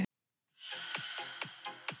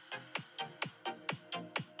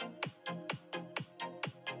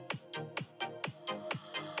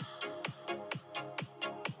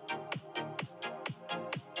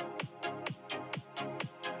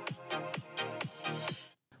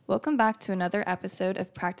Welcome back to another episode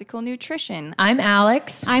of Practical Nutrition. I'm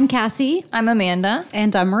Alex. I'm Cassie. I'm Amanda.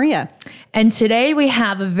 And I'm Maria. And today we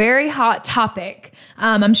have a very hot topic.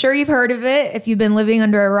 I'm sure you've heard of it. If you've been living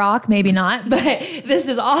under a rock, maybe not, but this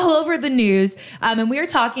is all over the news. And we are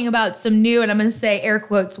talking about some new, and I'm going to say air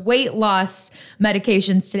quotes, weight loss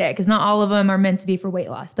medications today, because not all of them are meant to be for weight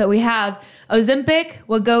loss. But we have Ozempic,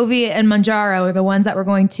 Wegovy, and Mounjaro are the ones that we're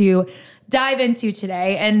going to dive into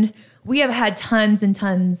today. And we have had tons and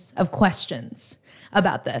tons of questions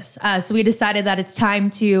about this. So we decided that it's time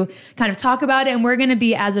to kind of talk about it, and we're going to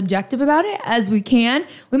be as objective about it as we can.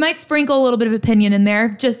 We might sprinkle a little bit of opinion in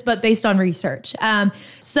there, but based on research.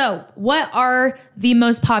 So what are the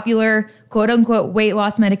most popular quote unquote weight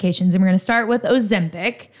loss medications? And we're going to start with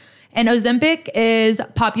Ozempic. And Ozempic is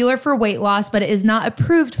popular for weight loss, but it is not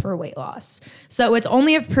approved for weight loss. So it's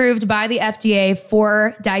only approved by the FDA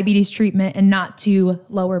for diabetes treatment and not to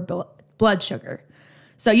lower blood sugar.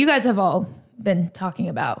 So you guys have all been talking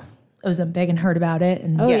about Ozempic and heard about it.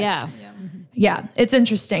 And yeah, it's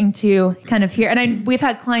interesting to kind of hear. And we've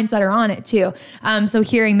had clients that are on it too. So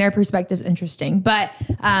hearing their perspective is interesting. But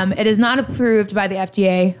it is not approved by the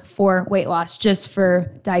FDA for weight loss, just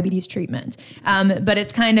for diabetes treatment. But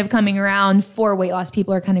it's kind of coming around for weight loss.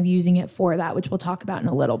 People are kind of using it for that, which we'll talk about in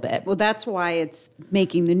a little bit. Well, that's why it's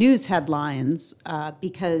making the news headlines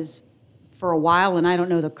because for a while, and I don't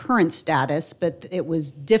know the current status, but it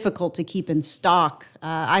was difficult to keep in stock.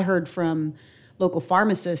 I heard from local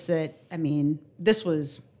pharmacists that, this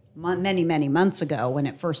was many, many months ago when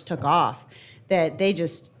it first took off, that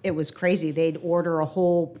it was crazy. They'd order a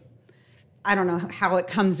whole, I don't know how it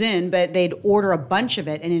comes in, but they'd order a bunch of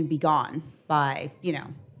it and it'd be gone by,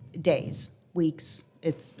 days, weeks.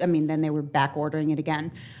 Then they were back ordering it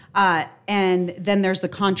again. And then there's the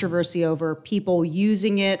controversy over people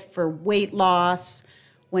using it for weight loss.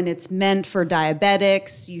 When it's meant for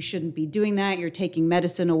diabetics, you shouldn't be doing that. You're taking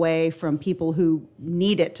medicine away from people who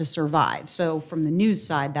need it to survive. So from the news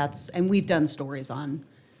side, and we've done stories on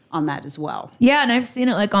that as well. Yeah, and I've seen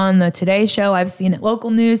it like on the Today Show. I've seen it local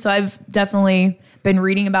news. So I've definitely been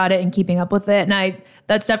reading about it and keeping up with it. And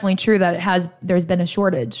that's definitely true that there's been a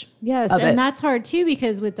shortage. Yes, and that's hard too,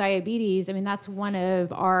 because with diabetes, that's one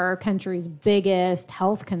of our country's biggest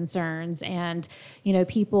health concerns. And,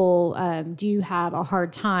 people do have a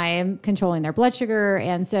hard time controlling their blood sugar.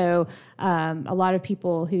 And so a lot of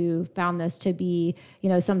people who found this to be,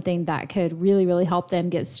 something that could really, really help them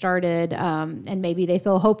get started, and maybe they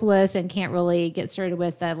feel hopeless and can't really get started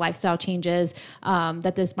with the lifestyle changes,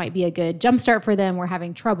 that this might be a good jumpstart for them. We're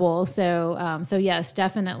having trouble. So yes,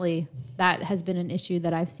 definitely that has been an issue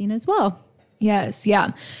that I've seen as well. Yes.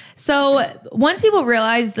 Yeah. So once people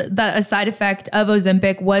realized that a side effect of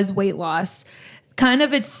Ozempic was weight loss, kind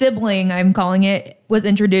of its sibling, I'm calling it, was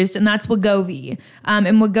introduced, and that's Wegovy.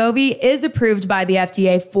 And Wegovy is approved by the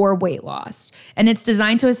FDA for weight loss. And it's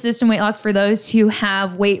designed to assist in weight loss for those who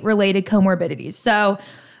have weight-related comorbidities. So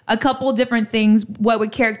a couple different things, what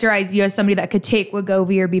would characterize you as somebody that could take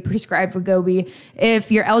Wegovy or be prescribed Wegovy.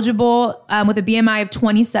 If you're eligible with a BMI of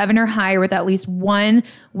 27 or higher with at least one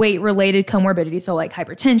weight-related comorbidity, so like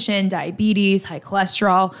hypertension, diabetes, high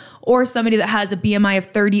cholesterol, or somebody that has a BMI of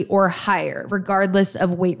 30 or higher, regardless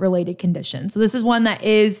of weight-related conditions. So this is one that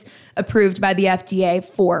is approved by the FDA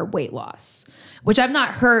for weight loss, which I've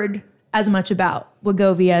not heard as much about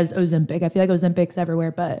Wegovy as Ozempic. I feel like Ozempic's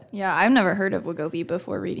everywhere, but yeah, I've never heard of Wegovy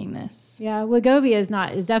before reading this. Yeah, Wegovy is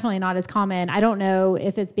definitely not as common. I don't know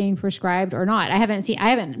if it's being prescribed or not. I haven't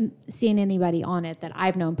seen anybody on it that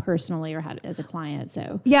I've known personally or had as a client.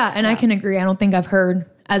 So yeah, and I can agree. I don't think I've heard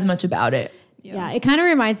as much about it. Yeah, it kind of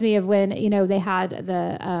reminds me of when, they had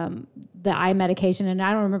the eye medication, and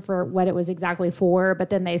I don't remember what it was exactly for,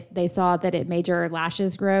 but then they saw that it made your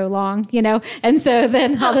lashes grow long, and so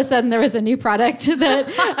then all of a sudden there was a new product that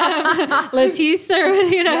Latisse,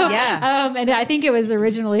 and I think it was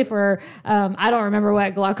originally for, I don't remember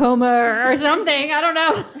what, glaucoma or something. I don't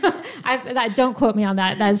know. Don't quote me on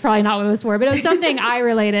that. That's probably not what it was for, but it was something eye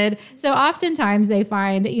related. So oftentimes they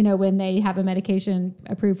find, when they have a medication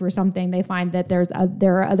approved for something, they find that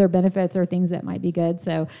there are other benefits or things that might be good.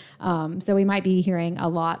 So we might be hearing a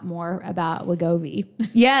lot more about Wegovy.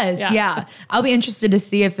 Yes, yeah. I'll be interested to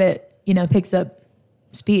see if it, picks up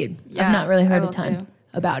speed. Yeah, I've not really heard a ton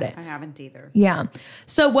about it. I haven't either. Yeah.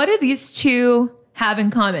 So what do these two have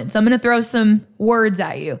in common? So I'm going to throw some words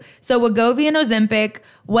at you. So Wegovy and Ozempic,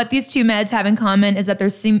 what these two meds have in common is that they're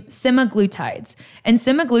semaglutides. And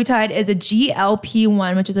semaglutide is a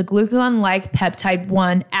GLP-1, which is a glucagon-like peptide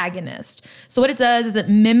 1 agonist. So what it does is it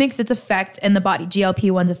mimics its effect in the body,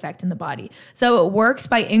 GLP-1's effect in the body. So it works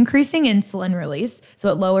by increasing insulin release. So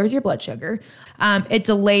it lowers your blood sugar. It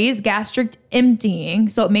delays gastric emptying.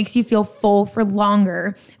 So it makes you feel full for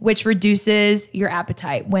longer, which reduces your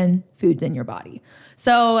appetite when food's in your body.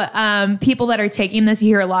 So people that are taking this, you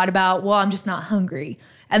hear a lot about, well, I'm just not hungry.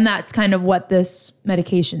 And that's kind of what this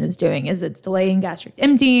medication is doing, is it's delaying gastric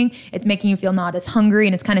emptying. It's making you feel not as hungry,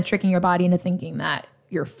 and it's kind of tricking your body into thinking that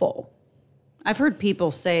you're full. I've heard people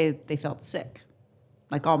say they felt sick,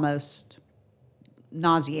 like almost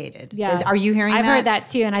nauseated. Yeah. Are you hearing that? I've heard that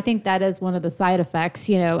too. And I think that is one of the side effects,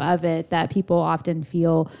 of it, that people often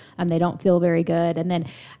feel, they don't feel very good. And then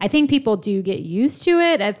I think people do get used to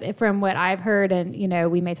it from what I've heard. And,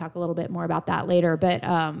 we may talk a little bit more about that later,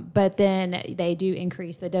 but then they do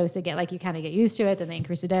increase the dose again. Like you kind of get used to it, then they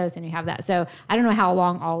increase the dose and you have that. So I don't know how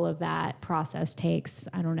long all of that process takes.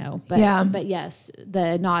 I don't know. But yes,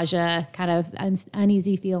 the nausea, kind of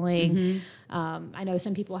uneasy feeling. Mm-hmm. I know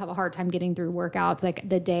some people have a hard time getting through workouts like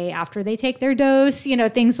the day after they take their dose,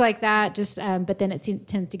 things like that. Just, but then it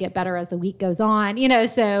tends to get better as the week goes on,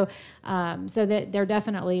 so that there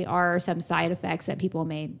definitely are some side effects that people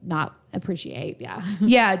may not appreciate. Yeah.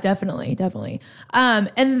 Yeah, definitely.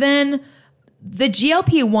 And then the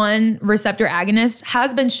GLP-1 receptor agonist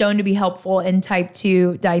has been shown to be helpful in type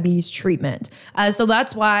 2 diabetes treatment. So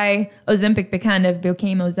that's why Ozempic kind of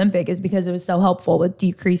became Ozempic, is because it was so helpful with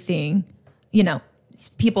decreasing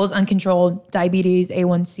people's uncontrolled diabetes,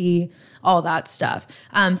 A1C, all that stuff.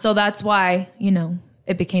 So that's why,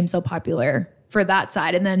 it became so popular for that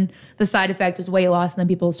side. And then the side effect was weight loss. And then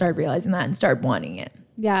people started realizing that and started wanting it.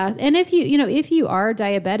 Yeah. And if you are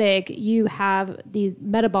diabetic, you have these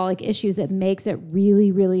metabolic issues that makes it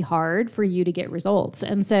really, really hard for you to get results.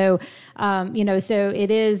 And so, so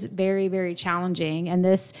it is very, very challenging. And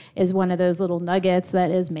this is one of those little nuggets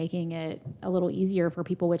that is making it a little easier for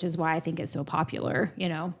people, which is why I think it's so popular,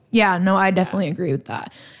 Yeah, no, I definitely agree with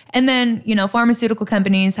that. And then, pharmaceutical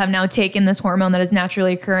companies have now taken this hormone that is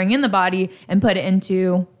naturally occurring in the body and put it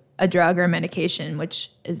into a drug or a medication,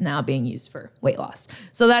 which is now being used for weight loss.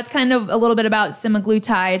 So that's kind of a little bit about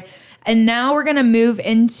semaglutide. And now we're going to move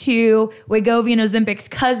into Wegovy and Ozempic's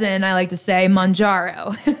cousin, I like to say,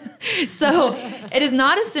 Mounjaro. So it is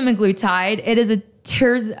not a semaglutide. It is a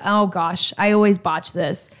I always botch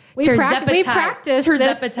this. We practiced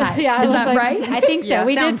Tirzepatide. Yeah, is that right? I think so. Yeah,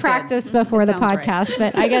 we did practice before the podcast,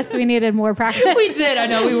 but I guess we needed more practice. We did. I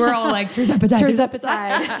know. We were all like,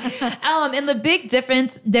 Tirzepatide. And the big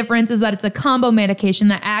difference is that it's a combo medication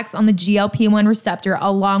that acts on the GLP-1 receptor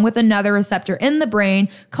along with another receptor in the brain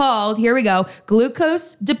called, here we go,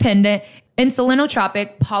 glucose-dependent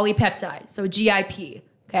insulinotropic polypeptide. So GIP.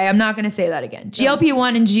 Okay, I'm not going to say that again.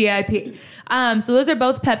 GLP-1 and GIP. So those are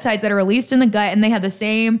both peptides that are released in the gut, and they have the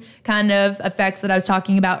same kind of effects that I was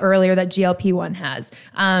talking about earlier that GLP-1 has.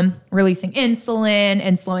 Releasing insulin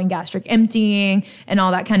and slowing gastric emptying and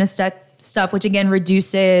all that kind of stuff, which again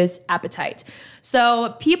reduces appetite.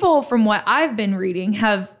 So people, from what I've been reading,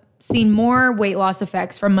 have seen more weight loss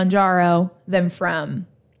effects from Mounjaro than from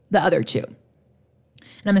the other two. And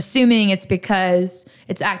I'm assuming it's because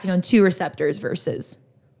it's acting on two receptors versus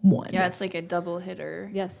one. Yeah, it's like a double hitter.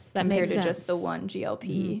 Yes, that compared makes to sense. just the one GLP.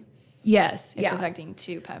 Mm-hmm. Yes, It's affecting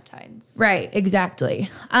two peptides. Right, exactly.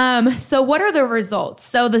 So what are the results?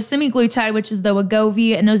 So the semaglutide, which is the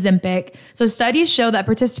Wegovy and Ozempic. So studies show that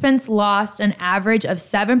participants lost an average of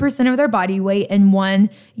 7% of their body weight in 1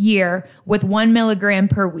 year with 1 milligram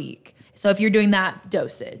per week. So if you're doing that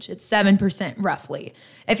dosage, it's 7% roughly.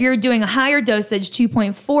 If you're doing a higher dosage,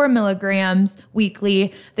 2.4 milligrams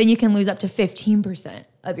weekly, then you can lose up to 15%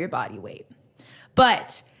 of your body weight.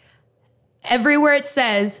 But everywhere it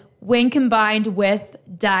says, when combined with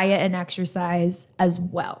diet and exercise as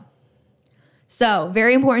well. So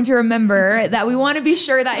very important to remember that we want to be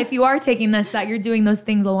sure that if you are taking this, that you're doing those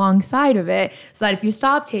things alongside of it, so that if you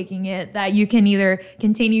stop taking it, that you can either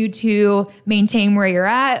continue to maintain where you're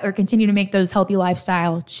at or continue to make those healthy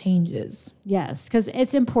lifestyle changes. Yes, because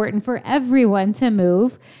it's important for everyone to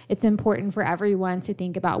move. It's important for everyone to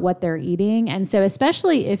think about what they're eating. And so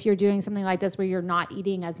especially if you're doing something like this where you're not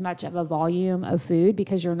eating as much of a volume of food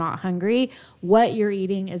because you're not hungry, what you're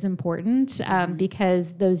eating is important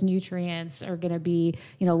because those nutrients are going to be,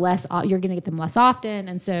 less, you're going to get them less often.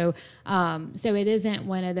 And so it isn't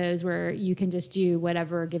one of those where you can just do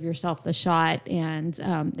whatever, give yourself the shot and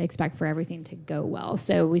expect for everything to go well.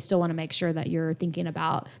 So we still want to make sure that you're thinking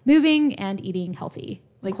about moving and eating healthy.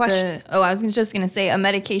 Like I was just going to say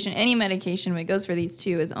any medication, when it goes for these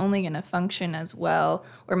two, is only going to function as well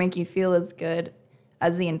or make you feel as good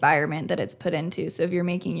as the environment that it's put into. So if you're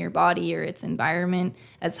making your body or its environment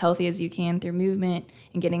as healthy as you can through movement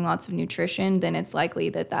and getting lots of nutrition, then it's likely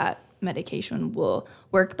that medication will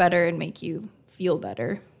work better and make you feel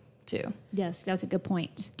better too. Yes, that's a good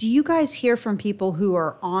point. Do you guys hear from people who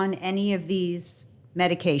are on any of these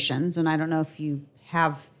medications, and I don't know if you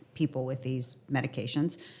have people with these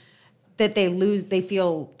medications, that they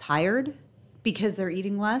feel tired because they're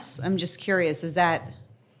eating less? I'm just curious, is that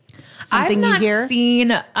something you hear? I've not seen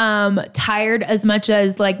tired as much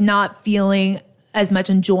as like not feeling as much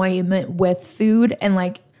enjoyment with food and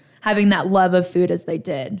like having that love of food as they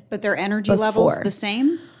did. But their energy before. levels the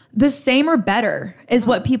same? The same or better is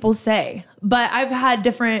what people say. But I've had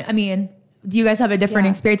do you guys have a different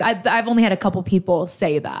experience? I've only had a couple people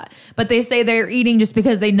say that, but they say they're eating just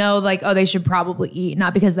because they know like, oh, they should probably eat,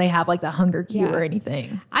 not because they have like the hunger cue or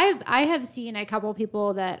anything. I have seen a couple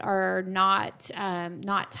people that are not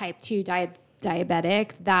type 2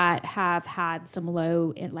 diabetic that have had some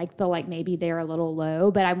low, feel like maybe they're a little low,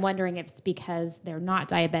 but I'm wondering if it's because they're not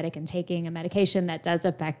diabetic and taking a medication that does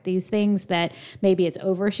affect these things, that maybe it's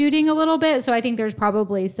overshooting a little bit. So I think there's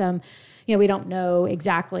probably some, we don't know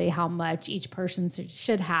exactly how much each person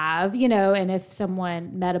should have, and if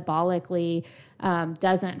someone metabolically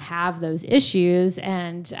doesn't have those issues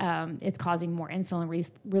and it's causing more insulin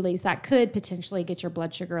release, that could potentially get your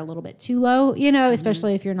blood sugar a little bit too low,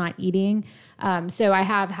 especially if you're not eating. So I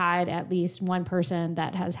have had at least one person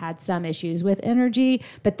that has had some issues with energy,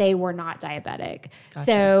 but they were not diabetic. Gotcha.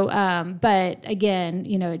 So, but again,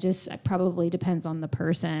 it just probably depends on the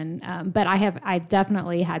person. But I've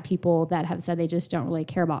definitely had people that have said they just don't really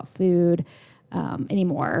care about food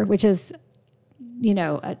anymore, which is,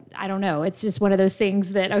 I don't know. It's just one of those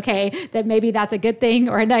things that, that maybe that's a good thing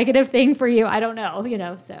or a negative thing for you. I don't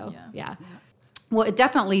know, so yeah. Well, it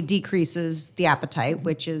definitely decreases the appetite,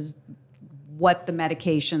 which is what the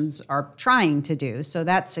medications are trying to do. So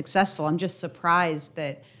that's successful. I'm just surprised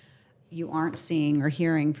that you aren't seeing or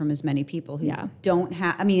hearing from as many people who don't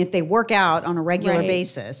have, if they work out on a regular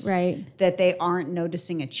basis, that they aren't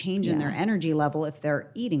noticing a change in their energy level if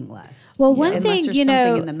they're eating less. Well, one unless thing, there's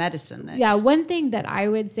something in the medicine that. One thing that I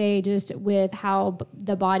would say just with how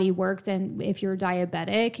the body works, and if you're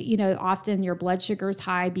diabetic, often your blood sugar is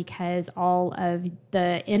high because all of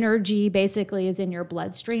the energy basically is in your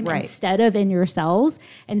bloodstream instead of in your cells.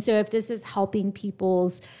 And so if this is helping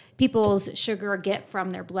people's sugar get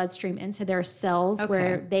from their bloodstream into their cells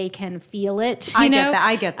where they can feel it. I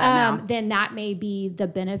get that now. Then that may be the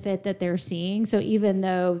benefit that they're seeing. So even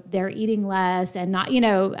though they're eating less and not,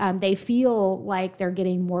 they feel like they're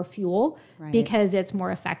getting more fuel because it's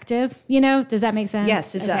more effective. Does that make sense?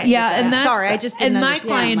 Yes, it does. Yeah, and that's, sorry, I just didn't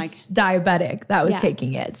understand. And my client's diabetic that was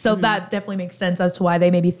taking it, so that definitely makes sense as to why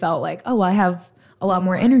they maybe felt like, oh, I have a lot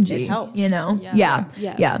more energy. It helps.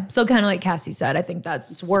 Yeah. So kind of like Cassie said, I think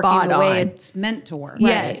it's working the way it's meant to work.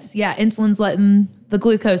 Yes. Yeah. Insulin's letting the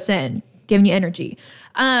glucose in, giving you energy.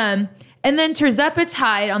 And then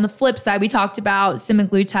tirzepatide, on the flip side, we talked about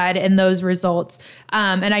semaglutide and those results.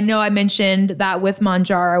 And I know I mentioned that with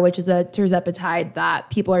Mounjaro, which is a tirzepatide,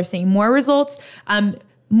 that people are seeing more results.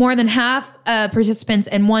 More than half participants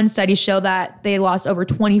in one study show that they lost over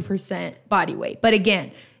 20% body weight. But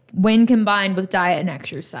again, when combined with diet and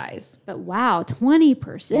exercise. But wow,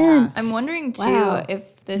 20%. Yeah. I'm wondering too if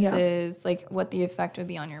this is like what the effect would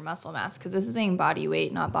be on your muscle mass, because this is saying body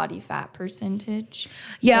weight, not body fat percentage.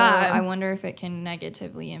 Yeah. So I wonder if it can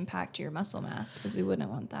negatively impact your muscle mass, because we wouldn't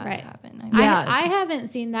want that to happen. I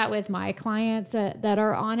haven't seen that with my clients that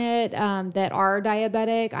are on it, that are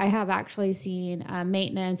diabetic. I have actually seen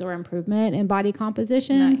maintenance or improvement in body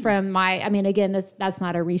composition from again, that's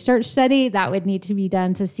not a research study. That would need to be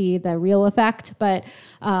done to see the real effect. But,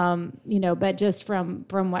 but just from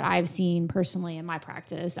what I've seen personally in my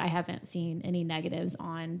practice, I haven't seen any negatives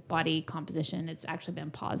on body composition. It's actually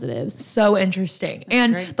been positives. So interesting.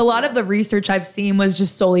 And a lot of the research I've seen was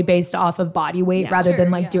just solely based off of body weight rather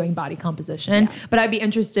than doing body composition. Yeah. But I'd be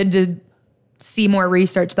interested to see more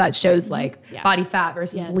research that shows body fat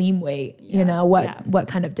versus lean weight, what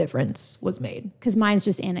kind of difference was made. Because mine's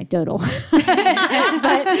just anecdotal. but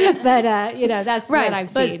that's what I've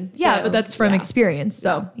seen. Yeah, but that's from experience.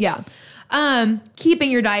 So keeping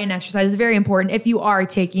your diet and exercise is very important if you are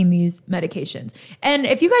taking these medications. And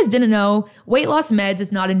if you guys didn't know, weight loss meds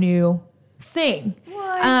is not a new thing.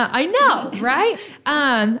 I know, right?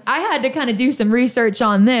 I had to kind of do some research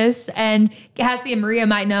on this, and Cassie and Maria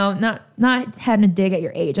might know, not having a dig at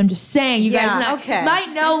your age. I'm just saying you guys might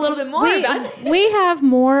know a little bit more about it. We have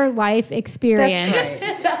more life experience. That's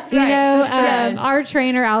right. That's You right. know, our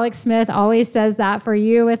trainer, Alex Smith, always says that for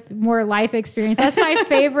you with more life experience. That's my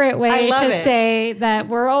favorite way to say that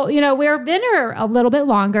we're all, you know, we've been here a little bit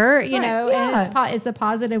longer, you know, and it's a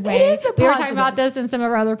positive way. It is a We were positive. talking about this in some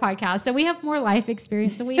of our other podcasts. So we have more life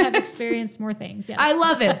experience and we have experienced more things. Yes. I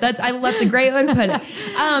love it. That's a great way to put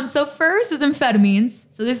it. So first is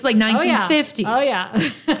amphetamines. So this is like 1950s. Oh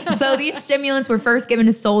yeah. So these stimulants were first given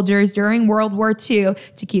to soldiers during World War II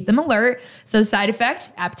to keep them alert. So side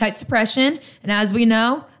effect, appetite suppression. And as we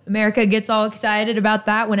know, America gets all excited about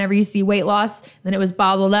that whenever you see weight loss. Then it was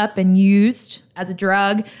bottled up and used as a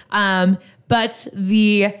drug. But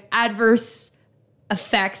the adverse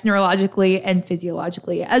effects neurologically and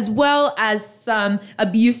physiologically, as well as some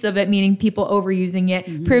abuse of it, meaning people overusing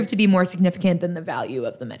it, proved to be more significant than the value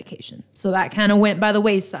of the medication. So that kind of went by the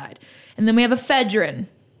wayside. And then we have ephedrine.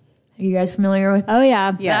 Are you guys familiar with Oh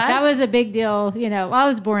yeah, Yes. that was a big deal. You know, I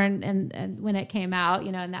was born and when it came out,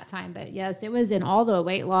 you know, in that time. But yes, it was in all the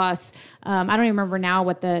weight loss. I don't even remember now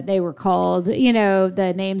what they were called. You know,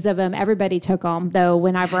 the names of them. Everybody took them though.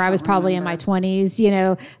 Whenever I was probably in my 20s, you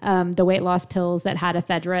know, the weight loss pills that had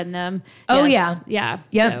ephedrine in them. Oh, Yes. Yeah.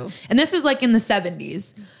 Yep. So. And this was like in the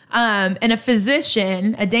 70s. And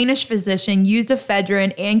a Danish physician, used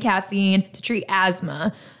ephedrine and caffeine to treat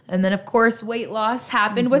asthma. And then, of course, weight loss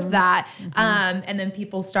happened with that. And then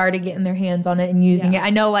people started getting their hands on it and using it. I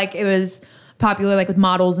know, like, it was popular, like, with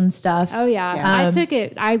models and stuff. Oh yeah, I took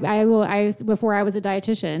it. I before I was a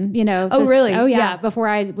dietitian. You know. Oh, really? Oh yeah. Yeah. Before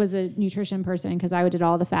I was a nutrition person because I did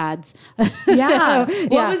all the fads. Yeah. So,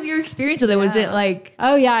 What was your experience with it? Was it like...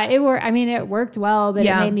 Oh yeah, it worked well, but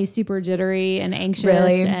Yeah. it made me super jittery and anxious.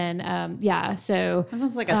 Really? And so It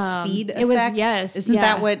sounds like a speed effect. it was yes, Isn't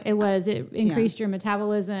that what it was? It increased your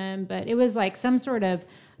metabolism, but it was like some sort of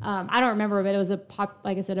I don't remember, but it was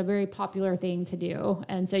like I said, a very popular thing to do,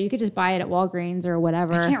 and so you could just buy it at Walgreens or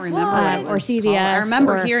whatever. I can't remember what it or was CVS. called. I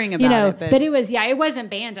remember hearing about it, but it was it wasn't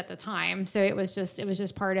banned at the time, so it was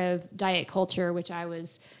just part of diet culture, which I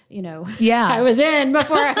was I was in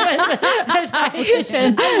before I was a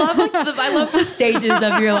dietitian. I love the stages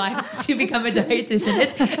of your life to become a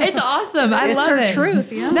dietitian. It's awesome. I love it. It's her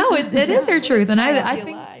truth. Yeah. No, it is her truth, and I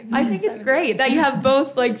think it's great that you have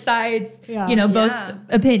both like sides. Yeah.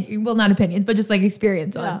 Both not opinions, but just like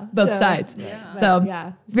experience on both sides.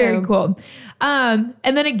 So very cool. And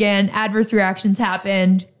then again, adverse reactions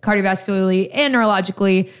happened cardiovascularly and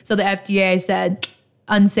neurologically. So the FDA said,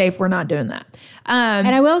 unsafe. We're not doing that. And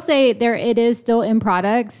I will say it is still in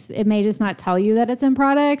products. It may just not tell you that it's in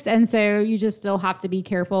products. And so you just still have to be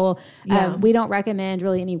careful. Yeah. We don't recommend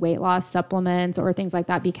really any weight loss supplements or things like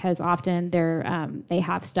that because often they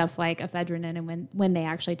have stuff like ephedrine in and when they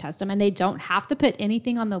actually test them, and they don't have to put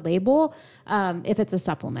anything on the label if it's a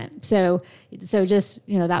supplement. So just,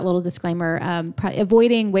 that little disclaimer,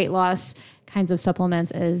 avoiding weight loss kinds of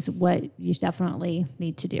supplements is what you definitely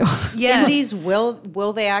need to do. Yeah. And these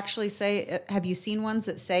will they actually say? Have you seen ones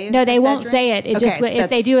that say? No, they won't ephedrine? say it. It Okay, just if they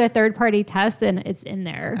that's- do a third party test, then it's in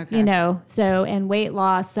there. Okay. So and weight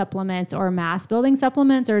loss supplements or mass building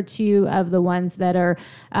supplements are two of the ones that are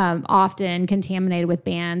often contaminated with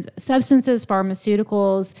banned substances,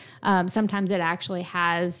 pharmaceuticals. Sometimes it actually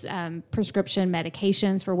has prescription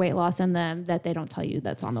medications for weight loss in them that they don't tell you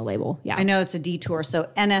that's on the label. Yeah. I know it's a detour. So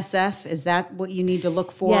NSF, is that what you need to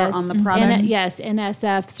look for Yes. on the product? Yes,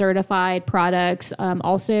 NSF certified products.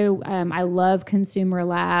 Also, I love Consumer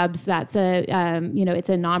Labs. That's it's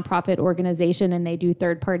a nonprofit organization, and they do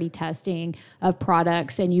third party testing of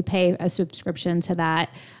products, and you pay a subscription to that.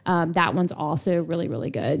 That one's also really, really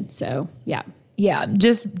good. So yeah. Yeah,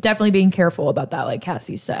 just definitely being careful about that, like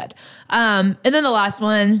Cassie said. And then the last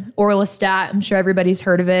one, Orlistat. I'm sure everybody's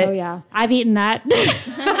heard of it. Oh yeah, I've eaten that.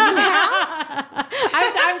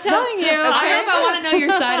 I'm telling you. I don't know if I want to know your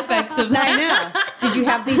side effects of that. I know. Did you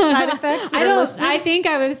have these side effects? that are listed? I think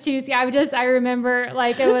I was too. I remember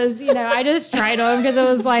like it was. I just tried them because it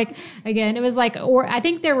was like or I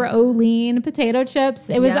think there were Olean potato chips.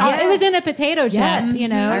 It was Yes. it was in a potato chip.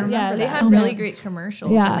 Yes. I remember They that. had really great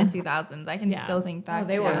commercials Yeah. in the 2000s. I can still think back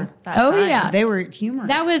they to were. that Oh, time. yeah. They were humorous.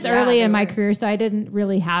 That was Yeah, early they in my were. career, so I didn't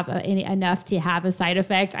really have enough to have a side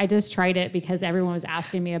effect. I just tried it because everyone was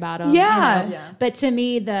asking me about them. Yeah. Yeah. But to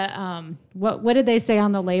me, the what did they say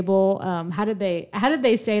on the label? How did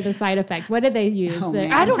they say the side effect? What did they use?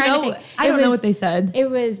 I don't know. I don't know what they said. It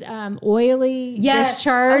was oily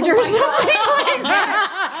discharge or something like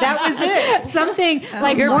that. That was it. Something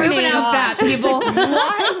like You're morning. pooping out fat, people.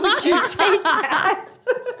 Why would you take that?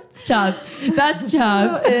 It's tough. That's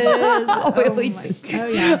tough. Oily discharge. Oh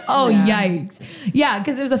yeah. Oh, yikes. Yeah,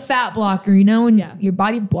 because there's a fat blocker, you know, and your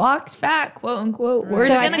body blocks fat, quote unquote. Where's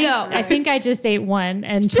it going to go? I think I just ate one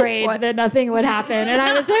and prayed that nothing would happen, and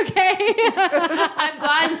I was okay. I'm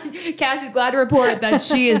glad, Cassie's glad to report that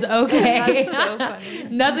she is okay. That's so funny.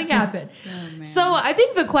 Nothing happened. So I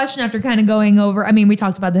think the question after kind of going over, I mean, we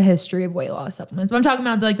talked about the history of weight loss supplements, but I'm talking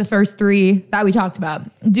about like the first three that we talked about.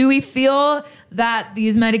 Do we feel that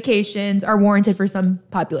these medications are warranted for some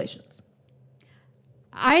populations?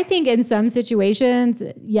 I think in some situations,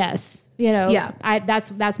 yes. You know, Yeah.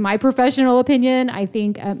 That's my professional opinion. I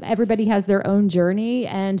think everybody has their own journey.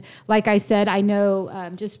 And like I said, I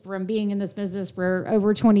know just from being in this business for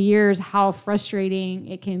over 20 years, how frustrating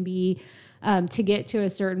it can be to get to a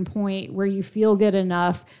certain point where you feel good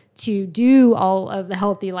enough to do all of the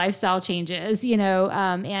healthy lifestyle changes, you know,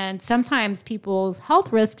 and sometimes people's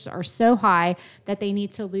health risks are so high that they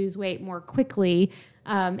need to lose weight more quickly.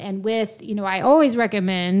 And with, you know, I always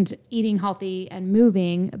recommend eating healthy and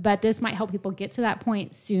moving, but this might help people get to that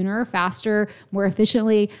point sooner, faster, more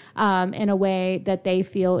efficiently, in a way that they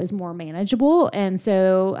feel is more manageable. And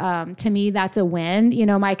so to me, that's a win. You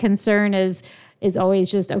know, my concern is always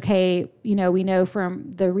just, okay, you know, we know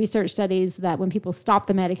from the research studies that when people stop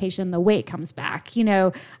the medication, the weight comes back. You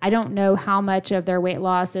know, I don't know how much of their weight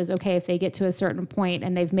loss is okay if they get to a certain point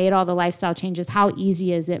and they've made all the lifestyle changes. How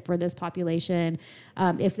easy is it for this population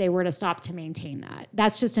if they were to stop to maintain that?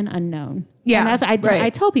 That's just an unknown. Yeah, and that's I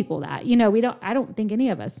tell people that, you know, I don't think any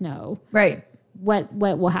of us know. Right. What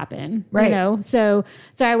will happen, right? You know, so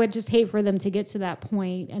I would just hate for them to get to that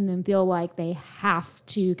point and then feel like they have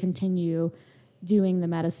to continue doing the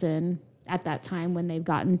medicine at that time when they've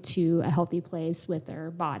gotten to a healthy place with their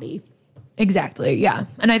body. Exactly. Yeah.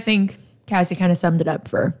 And I think Cassie kind of summed it up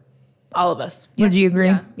for all of us. Would you agree?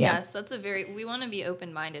 Yeah. Yes. That's we want to be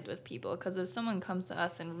open-minded with people, because if someone comes to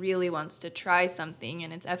us and really wants to try something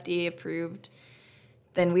and it's FDA approved,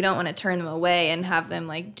 then we don't want to turn them away and have them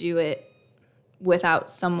like do it without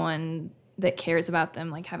someone that cares about them,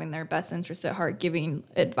 like having their best interests at heart, giving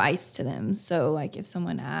advice to them. So like if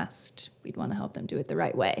someone asked, we'd want to help them do it the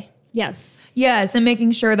right way. Yes. Yes. And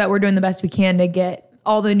making sure that we're doing the best we can to get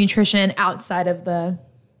all the nutrition outside of the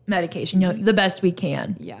medication, you know, the best we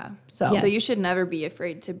can. Yeah. So you should never be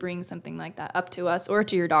afraid to bring something like that up to us or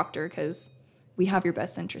to your doctor, because we have your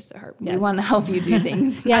best interests at heart. Yes. We want to help you do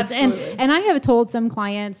things. Yes. And I have told some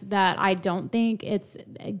clients that I don't think it's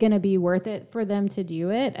going to be worth it for them to do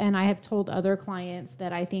it. And I have told other clients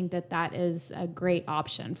that I think that is a great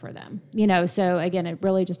option for them. You know, so again, it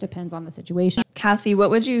really just depends on the situation. Cassie, what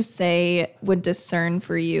would you say would discern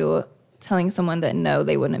for you telling someone that no,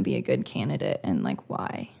 they wouldn't be a good candidate, and like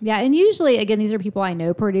why? Yeah, and usually, again, these are people I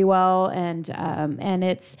know pretty well, and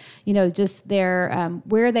it's, you know, just their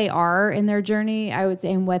where they are in their journey, I would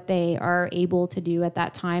say, and what they are able to do at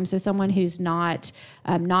that time. So someone who's not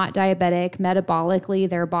diabetic, metabolically,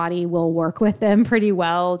 their body will work with them pretty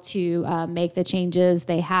well to make the changes.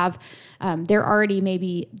 They have. They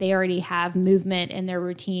already have movement in their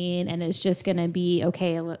routine, and it's just going to be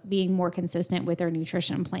okay being more consistent with their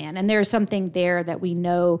nutrition plan. And there's something there that we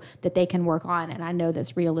know that they can work on, and I know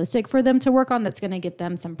that's realistic for them to work on, that's going to get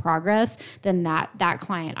them some progress. Then that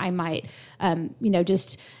client, I might,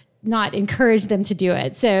 just not encourage them to do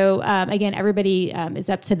it. So again, everybody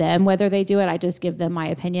is up to them whether they do it. I just give them my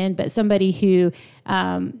opinion. But somebody who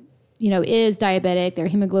is diabetic, their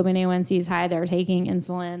hemoglobin A1C is high, they're taking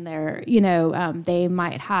insulin, they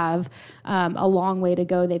might have a long way to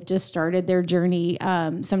go. They've just started their journey.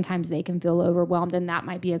 Sometimes they can feel overwhelmed, and that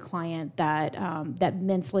might be a client that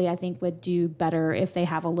mentally I think would do better if they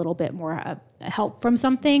have a little bit more help from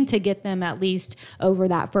something to get them at least over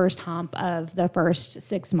that first hump of the first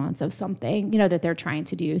 6 months of something, that they're trying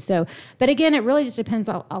to do. So, but again, it really just depends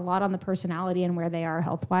a lot on the personality and where they are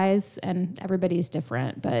health-wise, and everybody's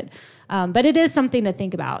different, but it is something to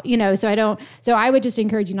think about, so I would just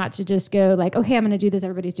encourage you not to just go like, okay, I'm going to do this,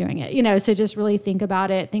 everybody's doing it, so just really think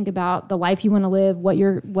about it. Think about the life you want to live, what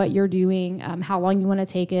you're doing, how long you want to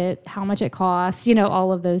take it, how much it costs,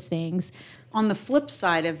 all of those things. On the flip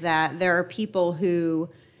side of that, there are people who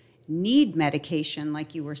need medication,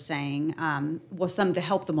 like you were saying, some to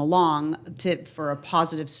help them along for a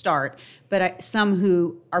positive start, but some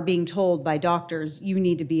who are being told by doctors, you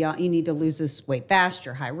need to lose this weight fast,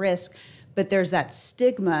 you're high risk. but there's that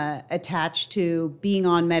stigma attached to being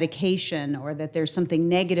on medication, or that there's something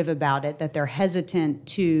negative about it, that they're hesitant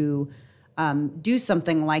to do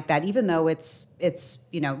something like that, even though it's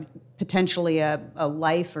potentially a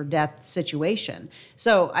life or death situation.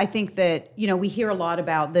 So I think that, we hear a lot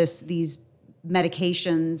about these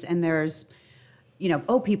medications, and there's,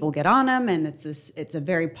 people get on them, and it's a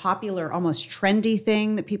very popular, almost trendy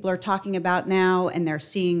thing that people are talking about now, and they're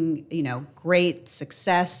seeing, great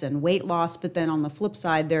success and weight loss. But then on the flip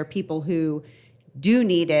side, there are people who do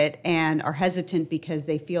need it and are hesitant because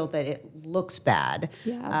they feel that it looks bad,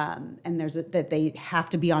 and that they have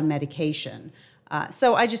to be on medication.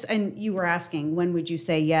 So and you were asking, when would you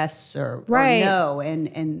say yes or no?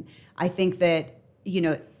 And I think that,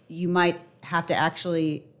 you might have to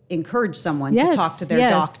actually encourage someone to talk to their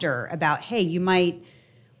doctor about, hey, you might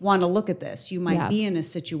want to look at this. You might be in a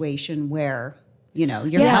situation where, your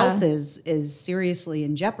health is seriously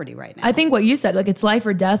in jeopardy right now. I think what you said, like, it's life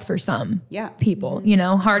or death for some people,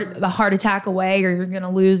 a heart attack away, or you're going to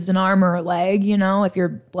lose an arm or a leg, if your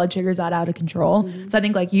blood sugar's out of control. Mm-hmm. So I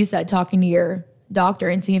think, like you said, talking to your doctor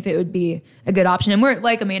and seeing if it would be a good option. And we're,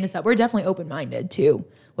 like Amanda said, we're definitely open-minded to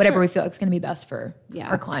whatever we feel like is going to be best for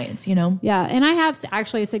our clients, Yeah. And I have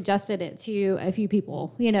actually suggested it to a few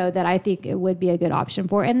people, that I think it would be a good option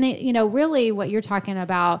for. And they, really what you're talking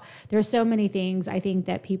about, there's so many things I think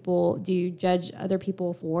that people do judge other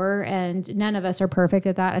people for, and none of us are perfect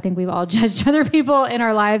at that. I think we've all judged other people in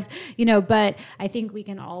our lives, but I think we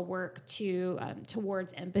can all work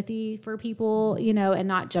towards empathy for people, and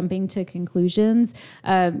not jumping to conclusions.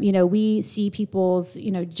 We see people's,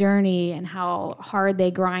 journey and how hard they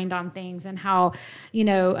grind on things, and how,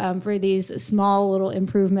 for these small little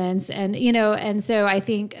improvements. And so I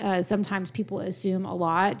think sometimes people assume a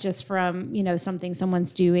lot just from, something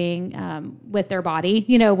someone's doing with their body,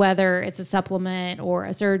 whether it's a supplement or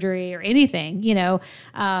a surgery or anything,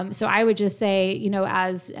 So I would just say,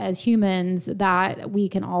 as humans, that we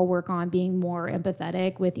can all work on being more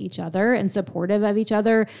empathetic with each other and supportive of each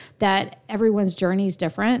other, that everyone's journey is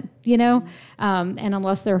different, and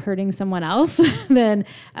unless they're hurting someone else, then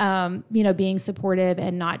being supportive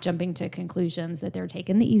and not jumping to conclusions that they're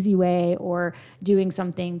taking the easy way or doing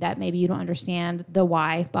something that maybe you don't understand the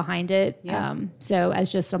why behind it. Yeah. So as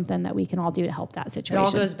just something that we can all do to help that situation. It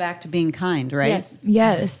all goes back to being kind, right?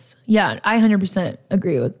 Yes. Yeah, I 100%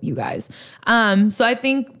 agree with you guys. So I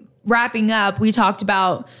think wrapping up, we talked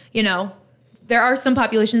about, there are some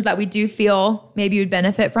populations that we do feel maybe would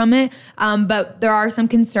benefit from it. But there are some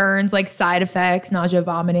concerns like side effects, nausea,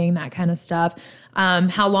 vomiting, that kind of stuff.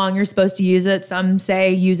 How long you're supposed to use it. Some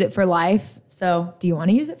say use it for life. So do you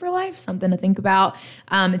want to use it for life? Something to think about.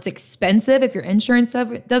 It's expensive if your insurance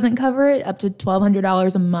doesn't cover it, up to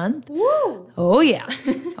 $1,200 a month. Woo! Oh, yeah.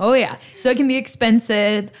 Oh, yeah. So it can be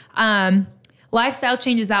expensive. Lifestyle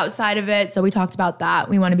changes outside of it. So we talked about that.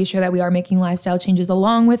 We want to be sure that we are making lifestyle changes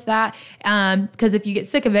along with that. Because if you get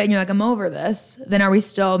sick of it and you're like, I'm over this, then are we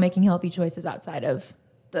still making healthy choices outside of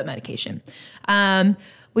the medication?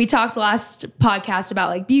 We talked last podcast about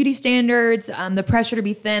like beauty standards, the pressure to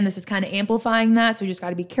be thin. This is kind of amplifying that. So we just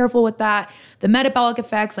got to be careful with that. The metabolic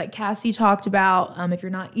effects, like Cassie talked about, if you're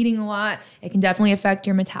not eating a lot, it can definitely affect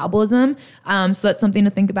your metabolism. So that's something to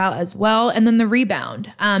think about as well. And then the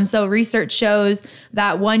rebound. So research shows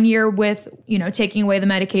that 1 year with, taking away the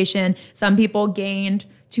medication, some people gained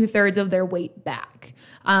 2/3 of their weight back.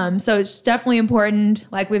 So it's definitely important,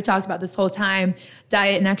 like we've talked about this whole time,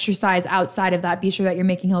 diet and exercise outside of that. Be sure that you're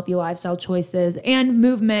making healthy lifestyle choices and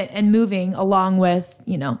movement and moving along with,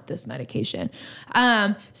 this medication.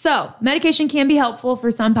 So medication can be helpful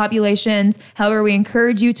for some populations. However, we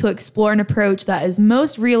encourage you to explore an approach that is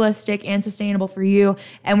most realistic and sustainable for you.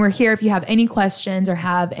 And we're here if you have any questions or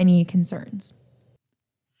have any concerns.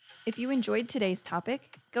 If you enjoyed today's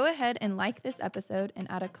topic, go ahead and like this episode and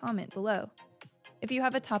add a comment below. If you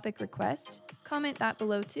have a topic request, comment that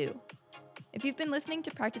below too. If you've been listening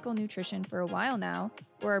to Practical Nutrition for a while now,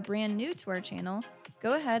 or are brand new to our channel,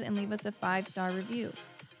 go ahead and leave us a 5-star review.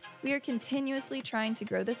 We are continuously trying to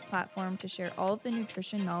grow this platform to share all of the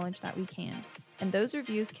nutrition knowledge that we can, and those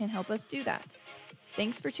reviews can help us do that.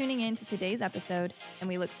 Thanks for tuning in to today's episode, and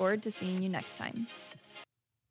we look forward to seeing you next time.